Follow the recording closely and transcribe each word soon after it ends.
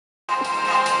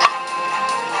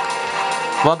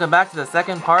Welcome back to the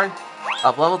second part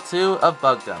of level 2 of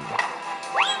Bugdom.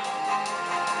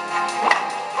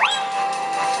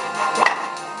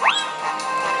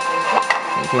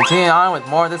 And continue on with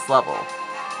more of this level.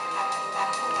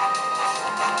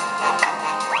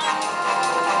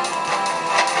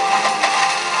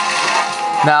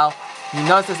 Now, you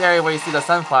notice this area where you see the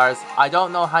sunflowers. I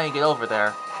don't know how you get over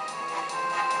there.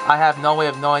 I have no way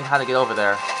of knowing how to get over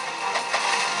there.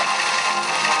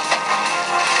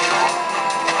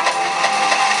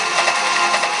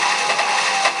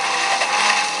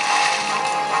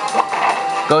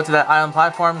 Go to that island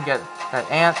platform, get that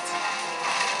ant.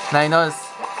 Now you notice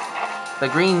the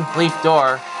green leaf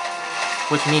door,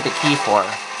 which you need the key for.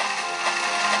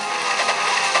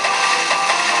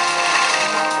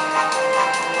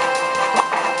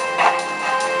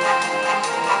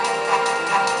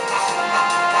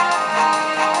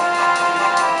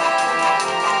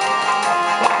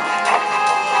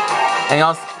 And you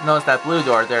also notice that blue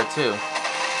door there too.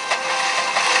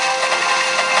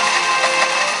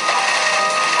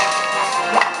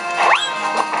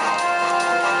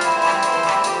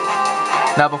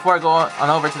 Now before I go on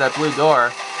over to that blue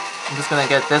door, I'm just going to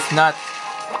get this nut.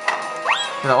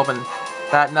 I'm going to open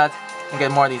that nut and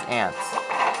get more of these ants.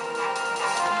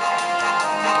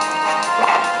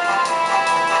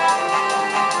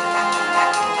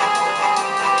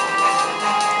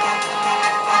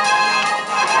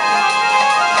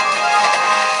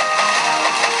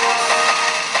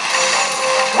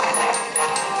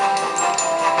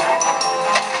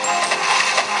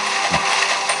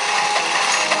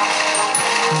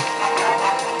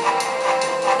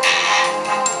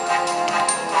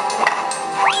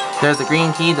 There's the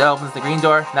green key that opens the green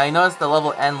door. Now you notice the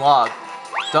level N log.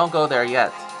 Don't go there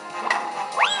yet.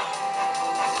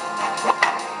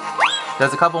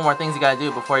 There's a couple more things you gotta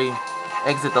do before you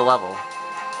exit the level.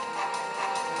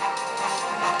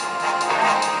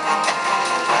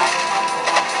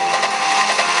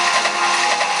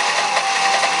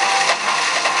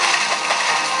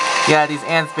 Yeah, these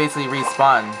ants basically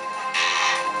respawn.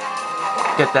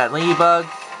 Get that ladybug.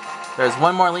 There's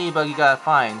one more ladybug you gotta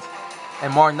find.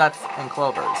 And more nuts and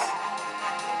clovers.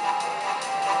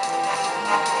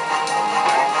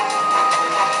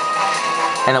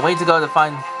 And the way to go to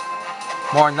find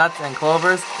more nuts and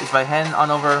clovers is by heading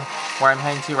on over where I'm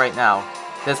heading to right now.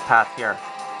 This path here.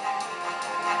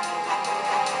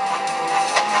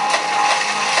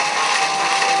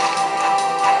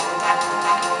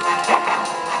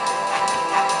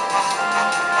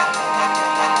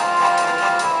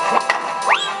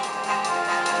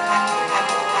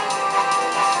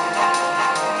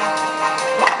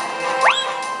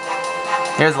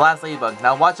 Here's the last ladybug.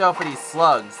 Now watch out for these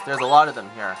slugs. There's a lot of them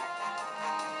here.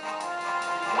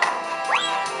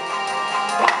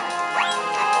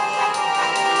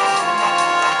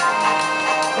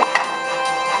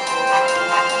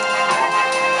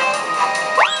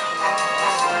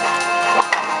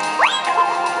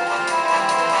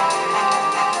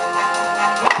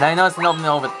 Now you notice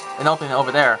an opening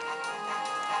over there.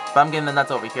 But I'm getting the nuts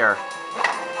over here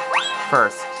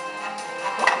first.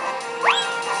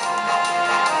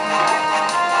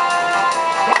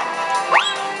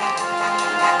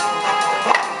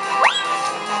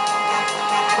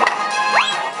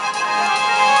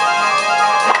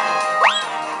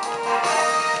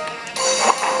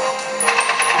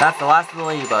 That's the last of the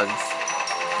ladybugs.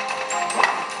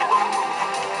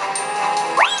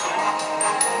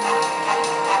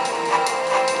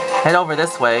 Head over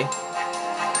this way,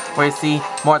 where you see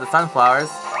more of the sunflowers.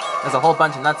 There's a whole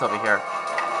bunch of nuts over here.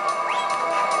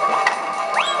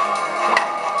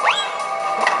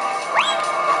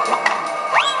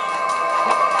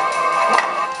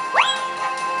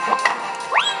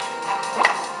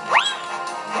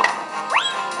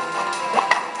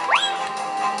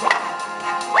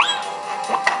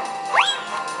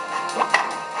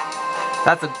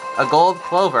 That's a gold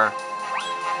clover.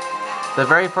 The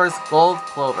very first gold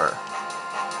clover.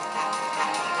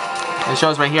 It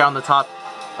shows right here on the top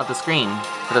of the screen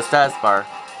for the status bar.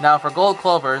 Now for gold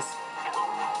clovers,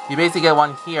 you basically get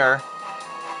one here,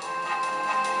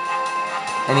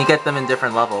 and you get them in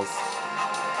different levels.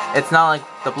 It's not like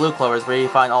the blue clovers where you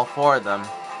find all 4 of them.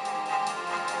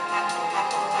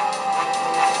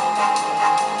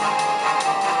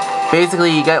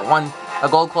 Basically you get a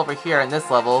gold clover here in this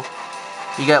level.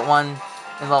 You get one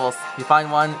in you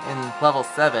find one in level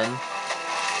 7.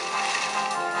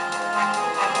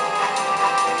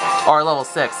 Or level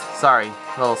 6, sorry,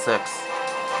 level 6.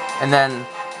 And then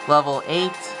level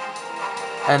 8,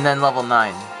 and then level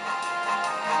 9.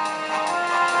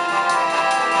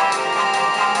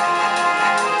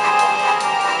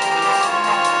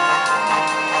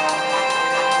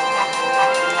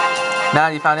 Now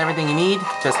that you found everything you need,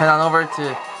 just head on over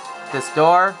to this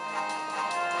door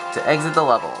to exit the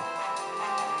level.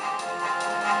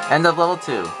 End of level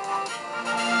 2.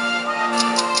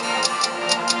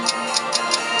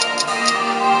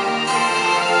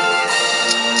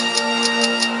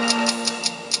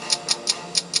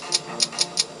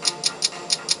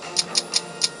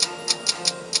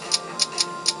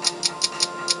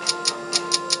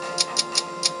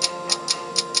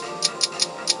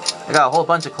 I got a whole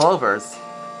bunch of clovers.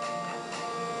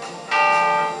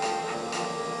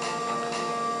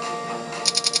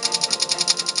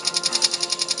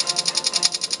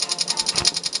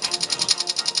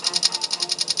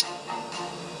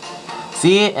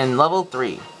 See you in level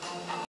 3.